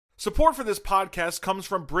Support for this podcast comes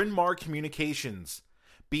from Bryn Mawr Communications.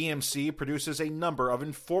 BMC produces a number of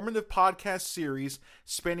informative podcast series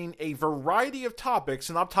spanning a variety of topics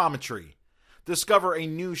in optometry. Discover a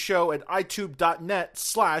new show at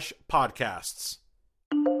itube.net/podcasts.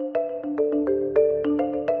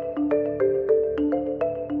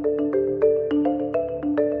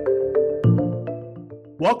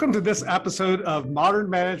 Welcome to this episode of Modern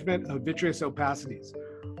Management of Vitreous Opacities.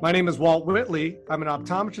 My name is Walt Whitley. I'm an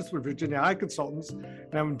optometrist with Virginia Eye Consultants,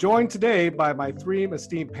 and I'm joined today by my three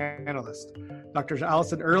esteemed panelists, Dr.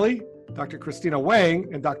 Alison Early, Dr. Christina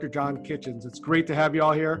Weng, and Dr. John Kitchens. It's great to have you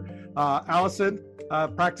all here. Alison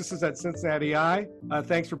practices at Cincinnati Eye.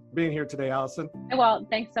 Thanks for being here today, Alison. Hey, Walt.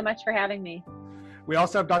 Thanks so much for having me. We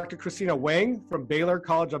also have Dr. Christina Weng from Baylor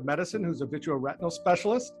College of Medicine, who's a vitreoretinal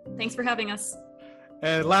specialist. Thanks for having us.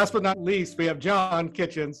 And last but not least, we have John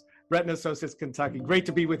Kitchens, Retina Associates Kentucky. Great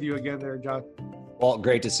to be with you again there, John. Well,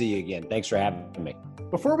 great to see you again. Thanks for having me.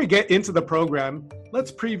 Before we get into the program,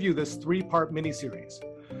 let's preview this three-part mini-series.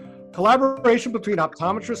 Collaboration between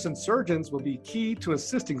optometrists and surgeons will be key to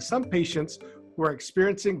assisting some patients who are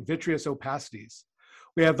experiencing vitreous opacities.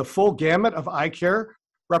 We have the full gamut of eye care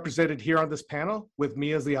represented here on this panel with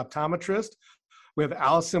me as the optometrist. We have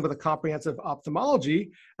Alison with a comprehensive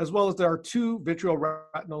ophthalmology, as well as our two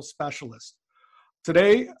vitreoretinal specialists.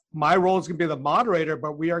 Today, my role is going to be the moderator,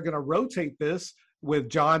 but we are going to rotate this with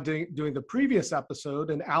John doing the previous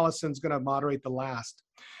episode, and Alison's going to moderate the last.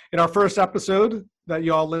 In our first episode that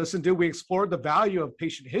you all listened to, we explored the value of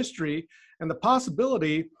patient history and the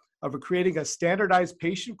possibility of creating a standardized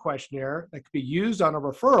patient questionnaire that could be used on a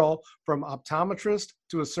referral from optometrist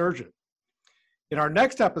to a surgeon. In our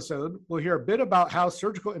next episode, we'll hear a bit about how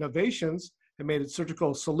surgical innovations have made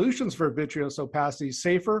surgical solutions for vitreous opacity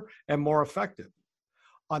safer and more effective.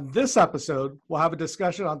 On this episode, we'll have a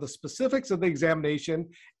discussion on the specifics of the examination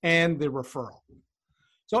and the referral.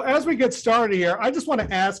 So as we get started here, I just want to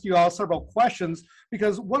ask you all several questions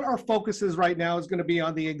because what our focus is right now is going to be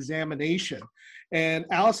on the examination. And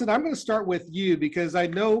Alison, I'm going to start with you because I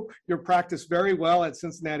know your practice very well at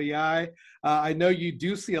Cincinnati Eye. I know you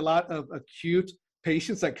do see a lot of acute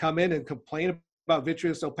patients that come in and complain about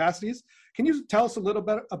vitreous opacities. Can you tell us a little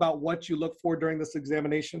bit about what you look for during this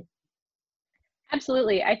examination?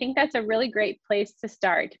 Absolutely. I think that's a really great place to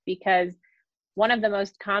start because one of the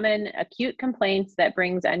most common acute complaints that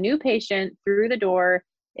brings a new patient through the door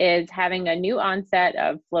is having a new onset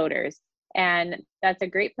of floaters. And that's a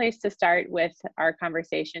great place to start with our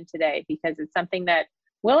conversation today because it's something that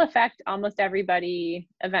will affect almost everybody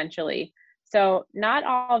eventually. So not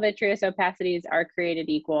all vitreous opacities are created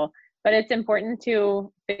equal, but it's important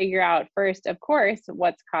to figure out first, of course,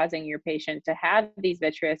 what's causing your patient to have these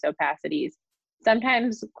vitreous opacities.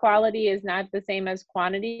 Sometimes quality is not the same as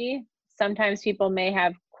quantity. Sometimes people may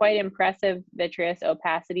have quite impressive vitreous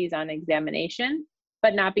opacities on examination,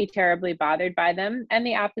 but not be terribly bothered by them. And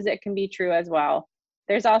the opposite can be true as well.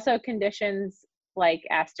 There's also conditions like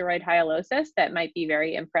asteroid hyalosis that might be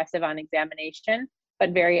very impressive on examination,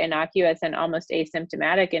 but very innocuous and almost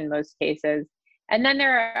asymptomatic in most cases. And then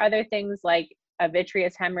there are other things like a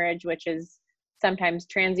vitreous hemorrhage, which is sometimes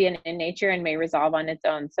transient in nature and may resolve on its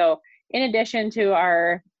own. So in addition to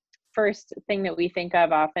our first thing that we think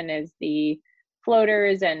of often is the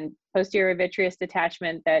floaters and posterior vitreous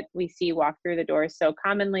detachment that we see walk through the doors so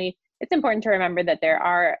commonly, it's important to remember that there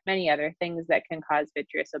are many other things that can cause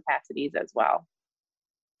vitreous opacities as well.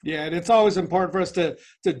 Yeah, and it's always important for us to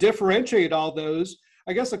differentiate all those.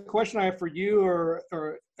 I guess a question I have for you or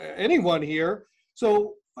anyone here.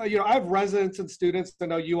 So, I have residents and students. I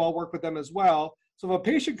know you all work with them as well. So if a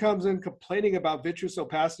patient comes in complaining about vitreous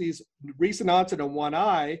opacities, recent onset in one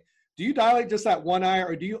eye, do you dilate just that one eye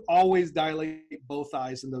or do you always dilate both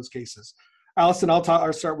eyes in those cases? Alison,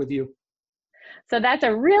 I'll start with you. So that's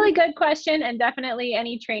a really good question, and definitely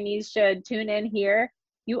any trainees should tune in here.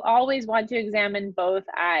 You always want to examine both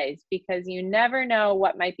eyes because you never know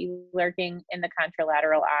what might be lurking in the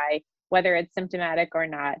contralateral eye, whether it's symptomatic or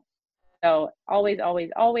not. So always,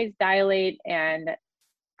 always, always dilate and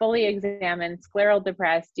fully examine, scleral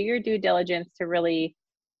depress, do your due diligence to really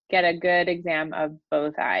get a good exam of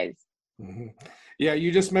both eyes. Mm-hmm. Yeah,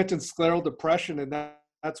 you just mentioned scleral depression, and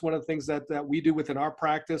that's one of the things that we do within our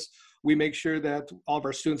practice. We make sure that all of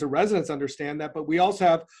our students and residents understand that, but we also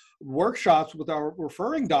have workshops with our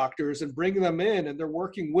referring doctors and bringing them in, and they're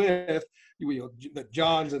working with the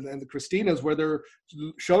Johns and the Christinas where they're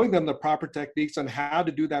showing them the proper techniques on how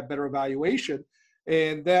to do that better evaluation.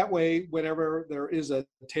 And that way, whenever there is a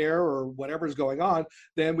tear or whatever is going on,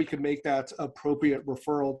 then we can make that appropriate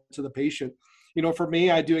referral to the patient. For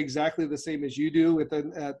me, I do exactly the same as you do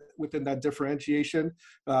within that differentiation,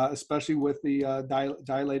 especially with the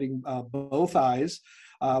dilating both eyes.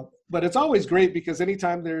 But it's always great because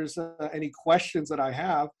anytime there's any questions that I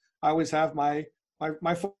have, I always have my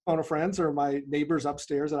phone of friends or my neighbors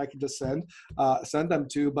upstairs that I can just send them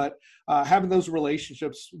to. But having those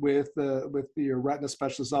relationships with your retina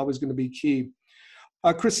specialist is always going to be key.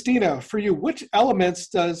 Christina, for you, which elements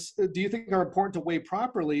do you think are important to weigh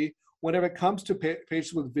properly whenever it comes to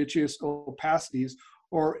patients with vitreous opacities,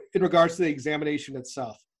 or in regards to the examination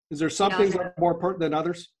itself? Is there some things that are more important than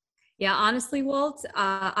others? Yeah, honestly, Walt,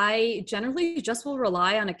 I generally just will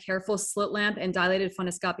rely on a careful slit lamp and dilated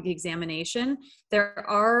fundoscopic examination. There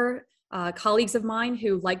are colleagues of mine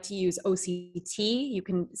who like to use OCT. You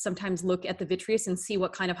can sometimes look at the vitreous and see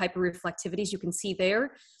what kind of hyperreflectivities you can see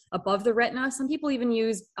there above the retina. Some people even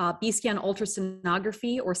use B-scan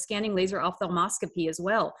ultrasonography or scanning laser ophthalmoscopy as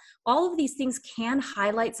well. All of these things can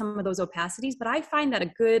highlight some of those opacities, but I find that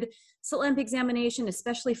a good slit lamp examination,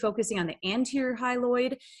 especially focusing on the anterior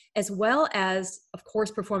hyaloid, as well as, of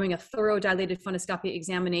course, performing a thorough dilated fundoscopy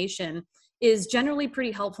examination, is generally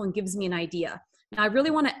pretty helpful and gives me an idea. Now, I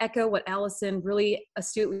really want to echo what Alison really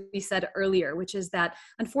astutely said earlier, which is that,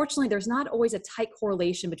 unfortunately, there's not always a tight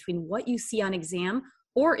correlation between what you see on exam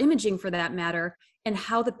or imaging for that matter, and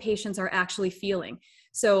how the patients are actually feeling.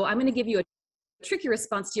 So I'm going to give you a tricky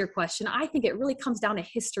response to your question. I think it really comes down to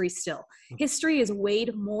history still. History is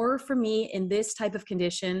weighed more for me in this type of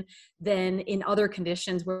condition than in other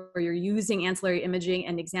conditions where you're using ancillary imaging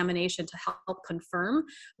and examination to help confirm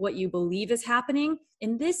what you believe is happening.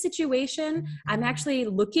 In this situation, I'm actually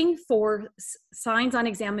looking for signs on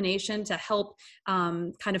examination to help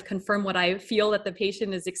kind of confirm what I feel that the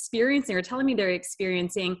patient is experiencing or telling me they're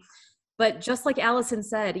experiencing. But just like Alison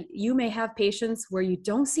said, you may have patients where you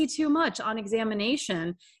don't see too much on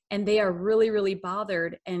examination and they are really, really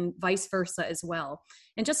bothered, and vice versa as well.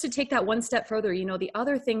 And just to take that one step further, the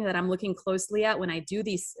other thing that I'm looking closely at when I do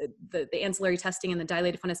the ancillary testing and the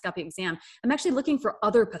dilated fundoscopic exam, I'm actually looking for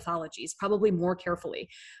other pathologies, probably more carefully.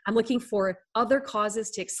 I'm looking for other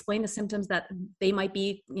causes to explain the symptoms that they might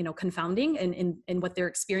be, confounding in what they're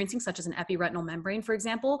experiencing, such as an epiretinal membrane, for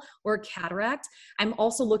example, or cataract. I'm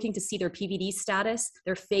also looking to see their PVD status,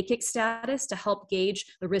 their phakic status, to help gauge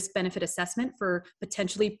the risk-benefit assessment for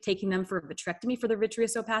potentially taking them for vitrectomy for their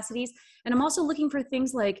vitreous opacities. And I'm also looking for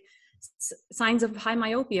things like signs of high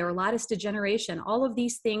myopia or lattice degeneration. All of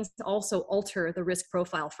these things also alter the risk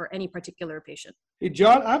profile for any particular patient. Hey,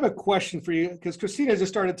 John, I have a question for you, because Christina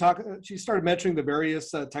just she started mentioning the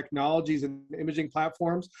various technologies and imaging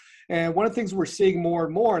platforms. And one of the things we're seeing more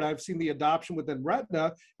and more, and I've seen the adoption within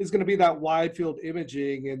retina, is going to be that wide field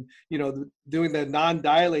imaging and, doing the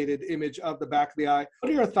non-dilated image of the back of the eye.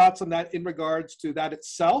 What are your thoughts on that in regards to that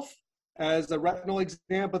itself as a retinal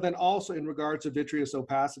exam, but then also in regards to vitreous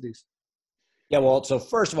opacities? Yeah, well, so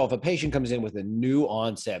first of all, if a patient comes in with a new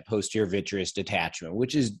onset posterior vitreous detachment,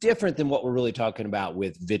 which is different than what we're really talking about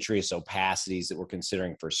with vitreous opacities that we're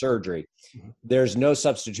considering for surgery, there's no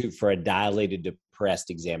substitute for a dilated depressed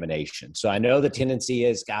examination. So I know the tendency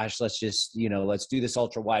is, gosh, let's just, let's do this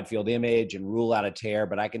ultra wide field image and rule out a tear.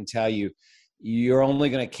 But I can tell you, you're only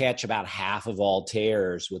going to catch about half of all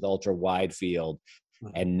tears with ultra wide field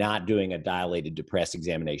and not doing a dilated depressed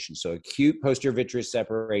examination. So acute posterior vitreous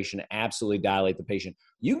separation, absolutely dilate the patient.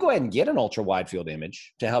 You can go ahead and get an ultra wide field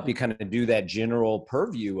image to help you kind of do that general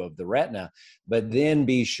purview of the retina, but then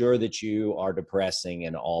be sure that you are depressing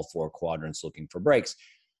in all four quadrants looking for breaks.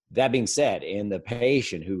 That being said, in the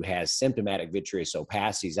patient who has symptomatic vitreous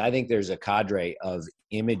opacities, I think there's a cadre of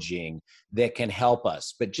imaging that can help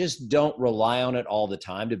us, but just don't rely on it all the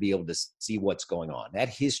time to be able to see what's going on. That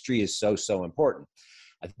history is so important.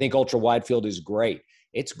 I think ultra wide field is great.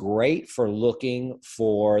 It's great for looking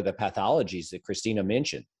for the pathologies that Christina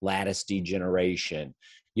mentioned, lattice degeneration,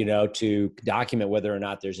 to document whether or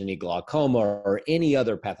not there's any glaucoma or any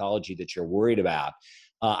other pathology that you're worried about.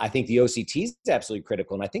 I think the OCT is absolutely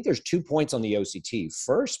critical. And I think there's 2 points on the OCT.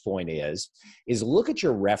 First point is look at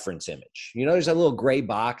your reference image. There's a little gray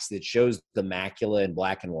box that shows the macula in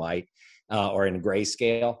black and white or in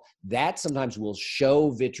grayscale. That sometimes will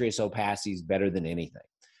show vitreous opacities better than anything.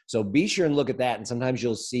 So be sure and look at that. And sometimes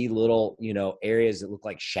you'll see little, areas that look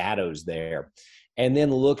like shadows there. And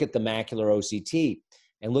then look at the macular OCT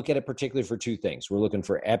and look at it particularly for 2 things. We're looking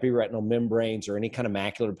for epiretinal membranes or any kind of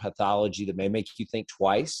macular pathology that may make you think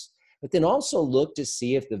twice, but then also look to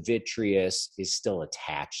see if the vitreous is still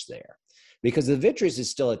attached there. Because the vitreous is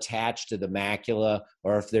still attached to the macula,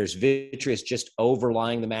 or if there's vitreous just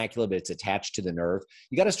overlying the macula, but it's attached to the nerve,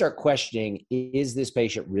 you got to start questioning, is this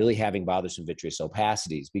patient really having bothersome vitreous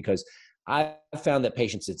opacities? Because I found that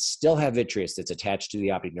patients that still have vitreous that's attached to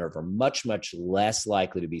the optic nerve are much, much less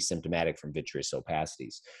likely to be symptomatic from vitreous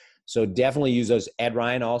opacities. So definitely use those. Ed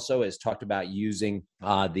Ryan also has talked about using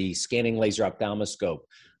the scanning laser ophthalmoscope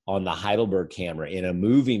on the Heidelberg camera in a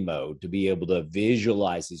moving mode to be able to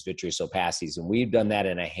visualize these vitreous opacities. And we've done that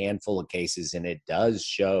in a handful of cases, and it does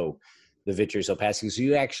show the vitreous opacities. So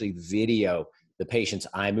you actually video the patient's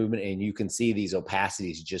eye movement, and you can see these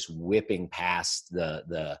opacities just whipping past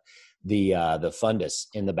the fundus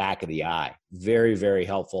in the back of the eye. Very, very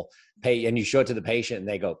helpful. And you show it to the patient, and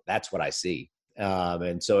they go, "That's what I see."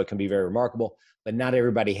 And so it can be very remarkable, but not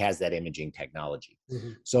everybody has that imaging technology.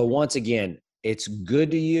 Mm-hmm. So once again, it's good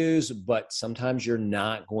to use, but sometimes you're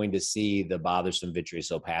not going to see the bothersome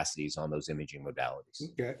vitreous opacities on those imaging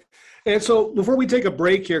modalities. Okay. And so before we take a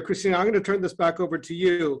break here, Christina, I'm going to turn this back over to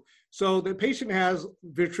you. So the patient has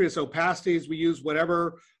vitreous opacities. We use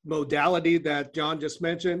whatever modality that John just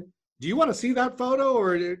mentioned. Do you want to see that photo,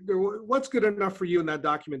 or what's good enough for you in that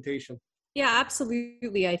documentation? Yeah,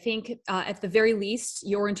 absolutely. I think at the very least,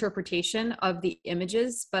 your interpretation of the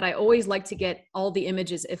images, but I always like to get all the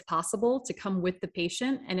images, if possible, to come with the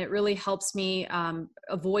patient. And it really helps me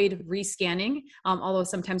avoid rescanning, although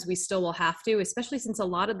sometimes we still will have to, especially since a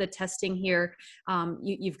lot of the testing here,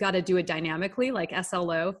 you've got to do it dynamically, like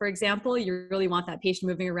SLO, for example. You really want that patient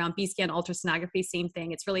moving around. B-scan ultrasonography, same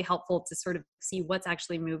thing. It's really helpful to sort of see what's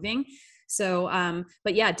actually moving. So,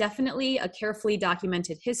 but yeah, definitely a carefully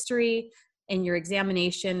documented history in your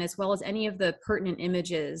examination, as well as any of the pertinent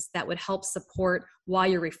images that would help support why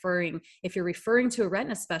you're referring. If you're referring to a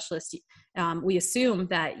retina specialist, we assume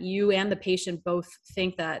that you and the patient both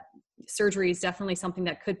think that surgery is definitely something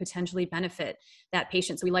that could potentially benefit that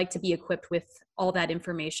patient. So we like to be equipped with all that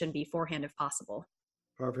information beforehand if possible.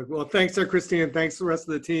 Perfect. Well, thanks there, Christine, and thanks to the rest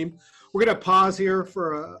of the team. We're going to pause here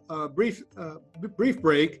for a brief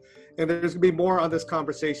break, and there's going to be more on this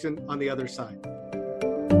conversation on the other side.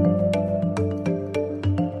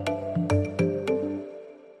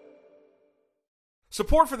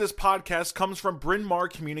 Support for this podcast comes from Bryn Mawr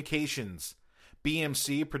Communications.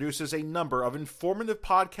 BMC produces a number of informative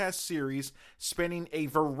podcast series spanning a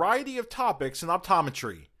variety of topics in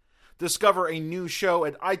optometry. Discover a new show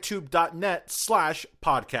at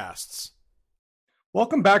itube.net/podcasts.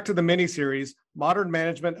 Welcome back to the miniseries, Modern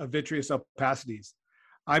Management of Vitreous Opacities.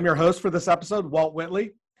 I'm your host for this episode, Walt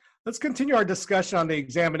Whitley. Let's continue our discussion on the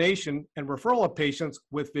examination and referral of patients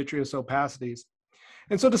with vitreous opacities.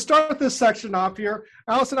 And so to start this section off here,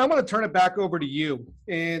 Alison, I'm going to turn it back over to you.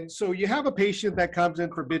 And so you have a patient that comes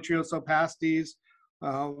in for vitreous opacities.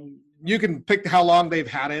 You can pick how long they've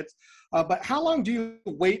had it, but how long do you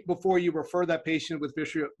wait before you refer that patient with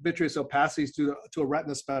vitreous opacities to a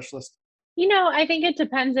retina specialist? You know, I think it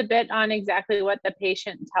depends a bit on exactly what the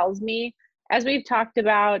patient tells me. As we've talked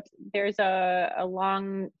about, there's a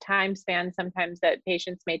long time span sometimes that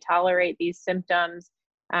patients may tolerate these symptoms.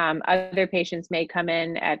 Other patients may come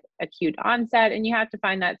in at acute onset, and you have to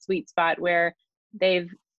find that sweet spot where they've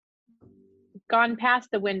gone past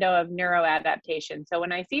the window of neuroadaptation. So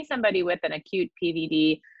when I see somebody with an acute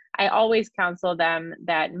PVD, I always counsel them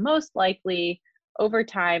that most likely over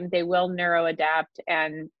time they will neuroadapt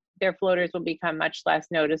and their floaters will become much less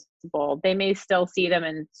noticeable. They may still see them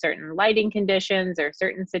in certain lighting conditions or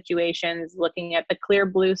certain situations, looking at the clear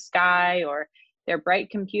blue sky or their bright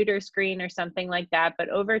computer screen or something like that. But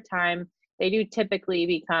over time, they do typically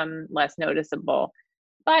become less noticeable,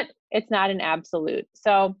 but it's not an absolute.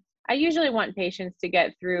 So I usually want patients to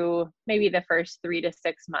get through maybe the first 3 to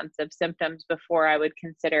 6 months of symptoms before I would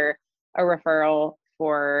consider a referral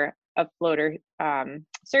for a floater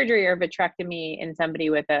surgery or vitrectomy in somebody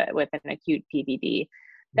with an acute PVD.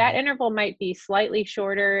 That interval might be slightly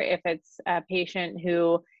shorter if it's a patient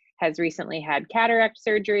who has recently had cataract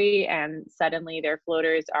surgery and suddenly their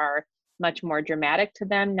floaters are much more dramatic to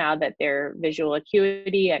them now that their visual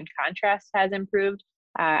acuity and contrast has improved.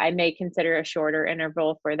 I may consider a shorter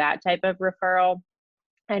interval for that type of referral.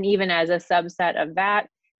 And even as a subset of that,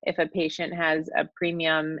 if a patient has a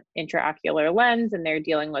premium intraocular lens and they're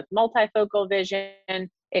dealing with multifocal vision,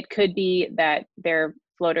 it could be that their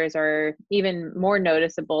floaters are even more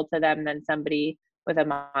noticeable to them than somebody with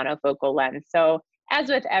a monofocal lens. So as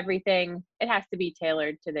with everything, it has to be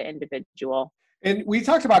tailored to the individual. And we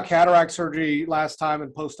talked about cataract surgery last time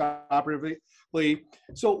and post-operatively.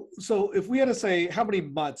 So if we had to say how many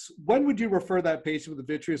months, when would you refer that patient with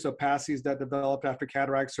the vitreous opacities that developed after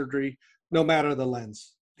cataract surgery, no matter the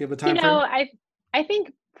lens? Do you have a time frame? I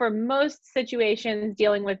think for most situations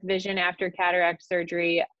dealing with vision after cataract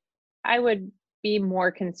surgery, I would be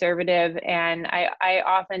more conservative. And I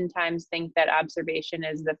oftentimes think that observation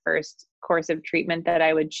is the first course of treatment that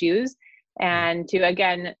I would choose. And to,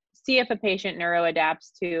 again, see if a patient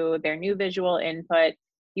neuroadapts to their new visual input,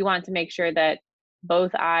 you want to make sure that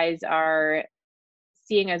both eyes are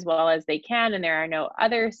seeing as well as they can, and there are no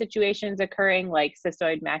other situations occurring like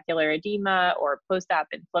cystoid macular edema or post-op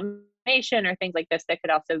inflammation or things like this that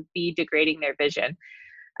could also be degrading their vision.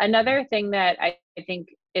 Another thing that I think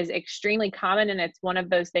is extremely common, and it's one of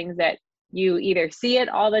those things that you either see it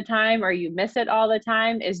all the time or you miss it all the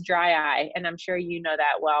time, is dry eye. And I'm sure you know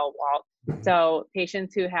that well, Walt. So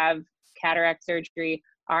patients who have cataract surgery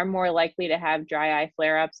are more likely to have dry eye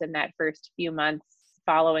flare-ups in that first few months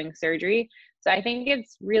following surgery. So I think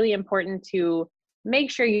it's really important to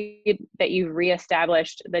make sure that you've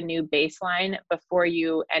reestablished the new baseline before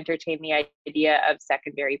you entertain the idea of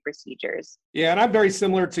secondary procedures. Yeah, and I'm very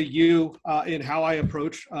similar to you in how I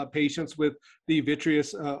approach patients with the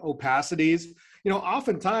vitreous opacities.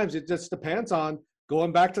 Oftentimes it just depends on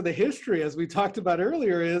going back to the history, as we talked about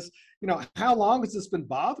earlier, is, how long has this been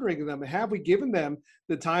bothering them? Have we given them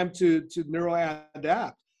the time to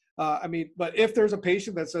neuroadapt? But if there's a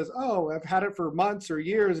patient that says, oh, I've had it for months or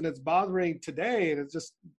years and it's bothering today and it's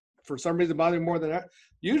just for some reason bothering more than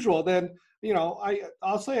usual, then,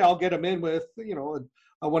 I'll say I'll get them in with,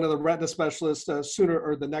 one of the retina specialists sooner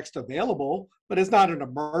or the next available, but it's not an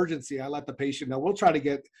emergency. I let the patient know. We'll try to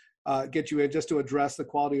get you in just to address the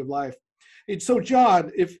quality of life. And so,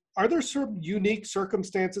 John, are there some unique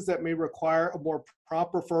circumstances that may require a more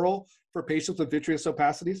prompt referral for patients with vitreous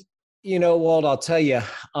opacities? Walt, I'll tell you,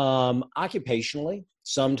 occupationally,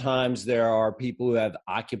 sometimes there are people who have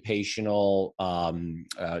occupational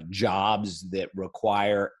jobs that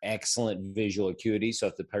require excellent visual acuity. So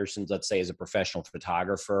if the person, let's say, is a professional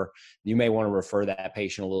photographer, you may want to refer that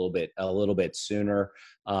patient a little bit sooner.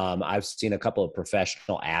 I've seen a couple of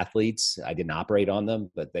professional athletes. I didn't operate on them,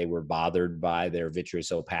 but they were bothered by their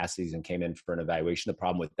vitreous opacities and came in for an evaluation. The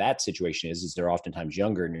problem with that situation is they're oftentimes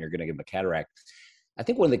younger and you're going to give them a cataract. I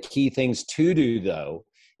think one of the key things to do, though,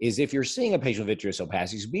 is if you're seeing a patient with vitreous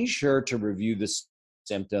opacities, be sure to review the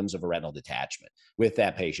symptoms of a retinal detachment with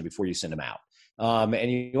that patient before you send them out. And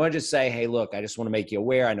you want to just say, hey, look, I just want to make you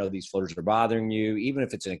aware. I know these floaters are bothering you, even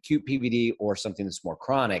if it's an acute PVD or something that's more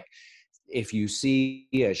chronic. If you see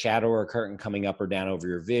a shadow or a curtain coming up or down over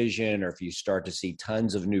your vision, or if you start to see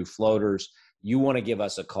tons of new floaters, you want to give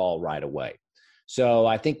us a call right away. So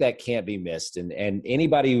I think that can't be missed. And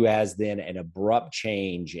anybody who has then an abrupt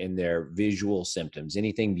change in their visual symptoms,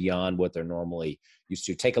 anything beyond what they're normally used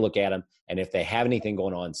to, take a look at them. And if they have anything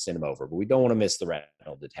going on, send them over. But we don't want to miss the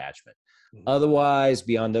retinal detachment. Mm-hmm. Otherwise,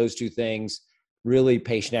 beyond those two things, really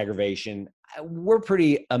patient aggravation, we're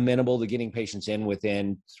pretty amenable to getting patients in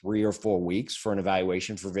within 3 or 4 weeks for an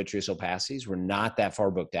evaluation for vitreous opacities. We're not that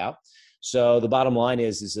far booked out. So the bottom line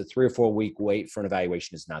is a 3 or 4 week wait for an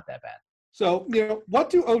evaluation is not that bad. So, what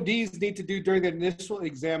do ODs need to do during the initial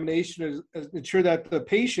examination to ensure that the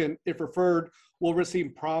patient, if referred, will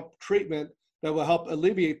receive prompt treatment that will help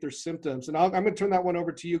alleviate their symptoms? And I'm going to turn that one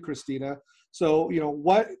over to you, Christina. So,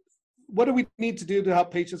 what do we need to do to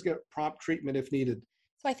help patients get prompt treatment if needed?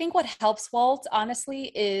 So I think what helps, Walt,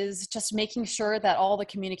 honestly, is just making sure that all the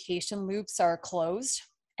communication loops are closed.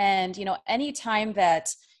 And, anytime that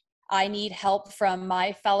I need help from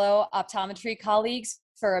my fellow optometry colleagues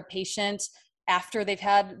for a patient after they've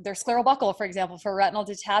had their scleral buckle, for example, for retinal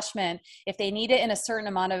detachment, if they need it in a certain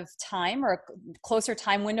amount of time or a closer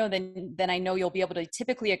time window than I know you'll be able to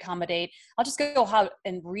typically accommodate, I'll just go out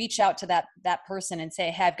and reach out to that person and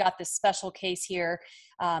say, hey, I've got this special case here.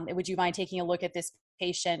 Would you mind taking a look at this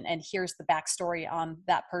patient? And here's the backstory on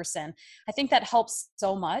that person. I think that helps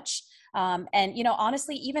so much. And,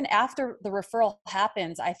 honestly, even after the referral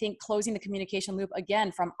happens, I think closing the communication loop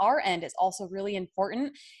again from our end is also really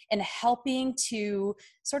important in helping to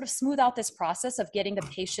sort of smooth out this process of getting the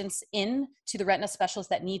patients in to the retina specialists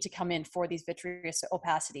that need to come in for these vitreous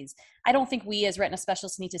opacities. I don't think we as retina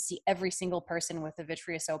specialists need to see every single person with a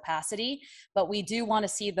vitreous opacity, but we do want to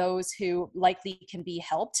see those who likely can be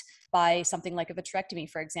helped by something like a vitrectomy,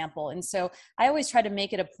 for example. And so I always try to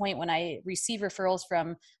make it a point when I receive referrals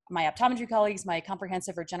from my optometry colleagues, my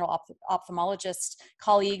comprehensive or general ophthalmologist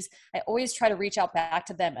colleagues, I always try to reach out back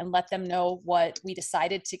to them and let them know what we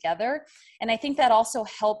decided together. And I think that also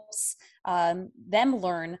helps them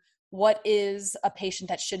learn what is a patient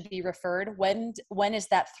that should be referred, when is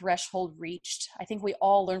that threshold reached. I think we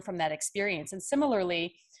all learn from that experience. And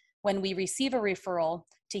similarly, when we receive a referral,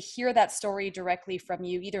 to hear that story directly from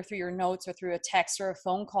you, either through your notes or through a text or a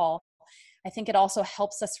phone call, I think it also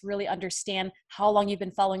helps us really understand how long you've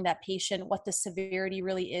been following that patient, what the severity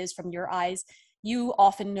really is from your eyes. you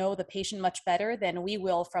often know the patient much better than we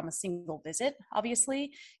will from a single visit,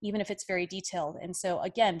 obviously, even if it's very detailed. And so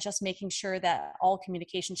again, just making sure that all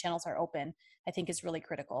communication channels are open, I think is really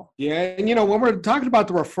critical. Yeah, and when we're talking about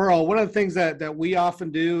the referral, one of the things that we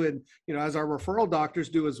often do, and as our referral doctors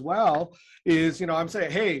do as well, is I'm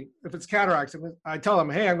saying, hey, if it's cataracts, I tell them,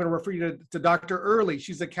 hey, I'm going to refer you to Dr. Early.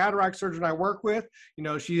 She's a cataract surgeon I work with.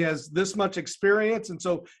 She has this much experience, and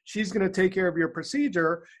so she's going to take care of your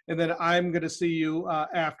procedure, and then I'm going to see you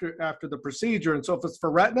after the procedure. And so if it's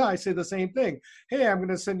for retina, I say the same thing. Hey, I'm going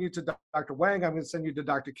to send you to Dr. Weng. I'm going to send you to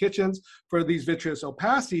Dr. Kitchens for these vitreous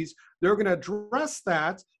opacities. They're going to address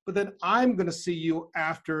that, but then I'm going to see you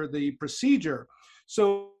after the procedure.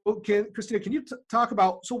 So Christina, can you talk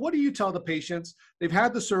about, so what do you tell the patients? They've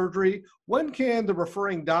had the surgery. When can the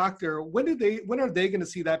referring doctor, when are they going to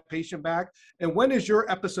see that patient back? And when is your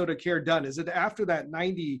episode of care done? Is it after that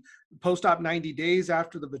post-op 90 days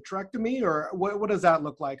after the vitrectomy, or what does that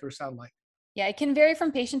look like or sound like? Yeah, it can vary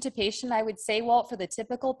from patient to patient. I would say, Walt, for the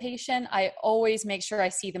typical patient, I always make sure I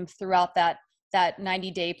see them throughout that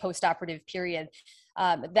 90-day post-operative period.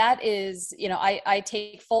 That is, I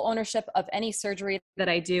take full ownership of any surgery that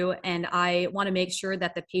I do, and I want to make sure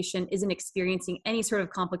that the patient isn't experiencing any sort of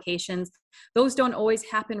complications. Those don't always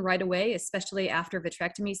happen right away, especially after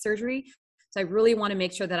vitrectomy surgery. So I really want to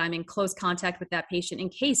make sure that I'm in close contact with that patient in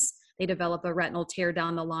case they develop a retinal tear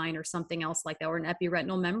down the line or something else like that, or an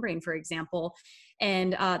epiretinal membrane, for example.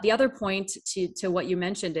 And the other point to what you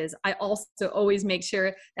mentioned is I also always make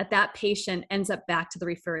sure that patient ends up back to the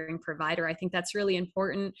referring provider. I think that's really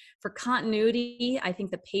important for continuity. I think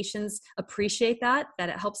the patients appreciate that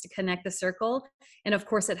it helps to connect the circle. And of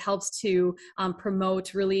course, it helps to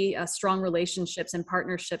promote really strong relationships and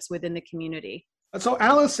partnerships within the community. So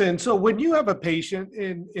Alison, so when you have a patient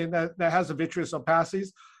in that has a vitreous opacities,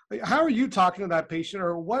 how are you talking to that patient,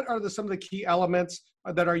 or what are some of the key elements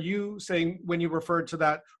that are you saying when you refer to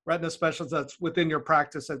that retina specialist that's within your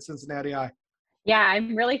practice at Cincinnati Eye? Yeah,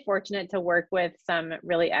 I'm really fortunate to work with some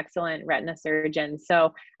really excellent retina surgeons.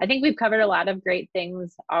 So I think we've covered a lot of great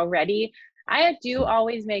things already. I do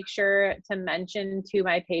always make sure to mention to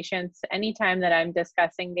my patients anytime that I'm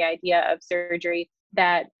discussing the idea of surgery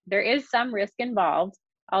that there is some risk involved.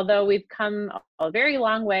 Although we've come a very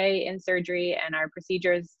long way in surgery and our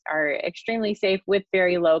procedures are extremely safe with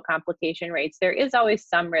very low complication rates, there is always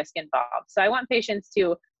some risk involved. So I want patients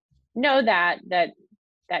to know that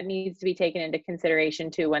needs to be taken into consideration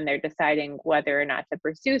too when they're deciding whether or not to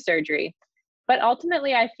pursue surgery. But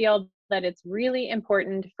ultimately, I feel that it's really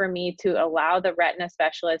important for me to allow the retina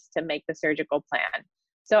specialist to make the surgical plan.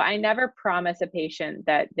 So I never promise a patient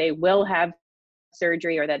that they will have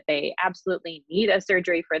surgery or that they absolutely need a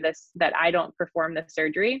surgery for this, that I don't perform the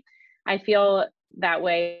surgery. I feel that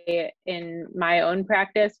way in my own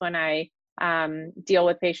practice when I deal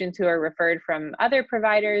with patients who are referred from other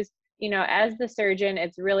providers. As the surgeon,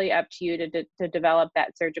 it's really up to you to develop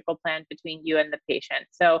that surgical plan between you and the patient.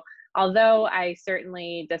 So although I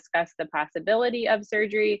certainly discuss the possibility of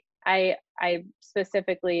surgery, I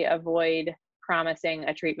specifically avoid promising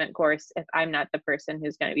a treatment course if I'm not the person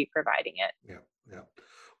who's going to be providing it. Yeah.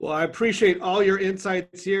 Well, I appreciate all your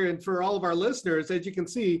insights here. And for all of our listeners, as you can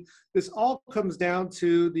see, this all comes down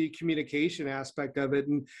to the communication aspect of it.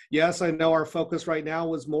 And yes, I know our focus right now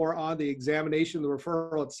was more on the examination, the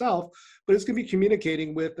referral itself, but it's going to be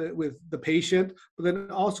communicating with the patient, but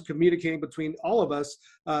then also communicating between all of us,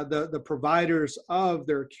 the providers of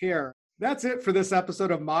their care. That's it for this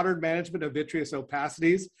episode of Modern Management of Vitreous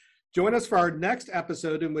Opacities. Join us for our next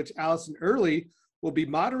episode in which Alison Early will be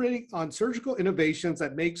moderating on surgical innovations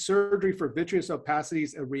that make surgery for vitreous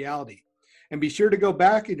opacities a reality. And be sure to go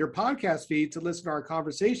back in your podcast feed to listen to our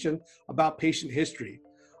conversation about patient history.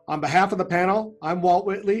 On behalf of the panel, I'm Walt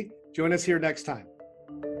Whitley. Join us here next time.